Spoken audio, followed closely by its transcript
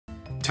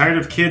Tired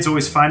of kids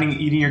always finding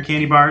and eating your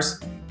candy bars?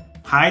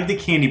 Hide the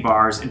candy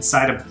bars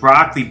inside a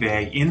broccoli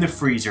bag in the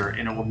freezer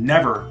and it will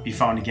never be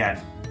found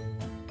again.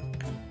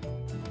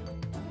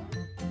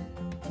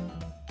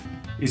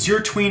 Is your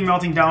tween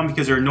melting down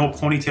because there are no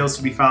ponytails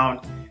to be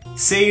found?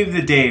 Save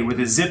the day with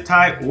a zip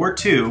tie or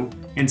two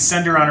and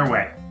send her on her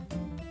way.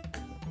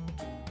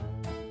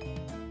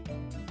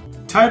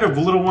 Tired of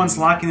little ones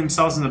locking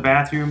themselves in the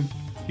bathroom?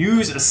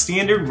 Use a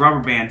standard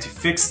rubber band to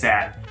fix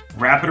that.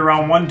 Wrap it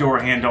around one door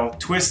handle,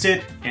 twist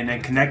it, and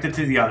then connect it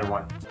to the other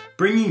one.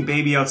 Bringing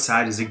baby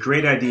outside is a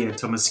great idea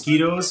until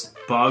mosquitoes,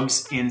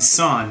 bugs, and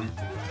sun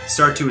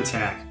start to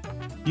attack.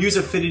 Use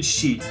a fitted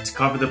sheet to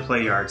cover the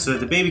play yard so that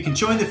the baby can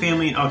join the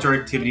family in outdoor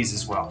activities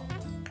as well.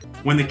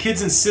 When the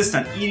kids insist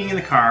on eating in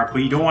the car but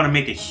you don't want to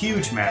make a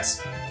huge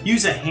mess,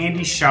 use a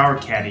handy shower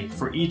caddy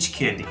for each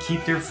kid to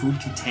keep their food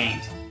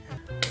contained.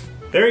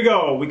 There you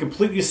go, we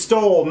completely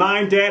stole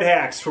 9 dad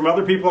hacks from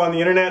other people on the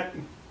internet.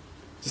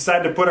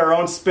 Decided to put our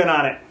own spin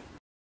on it.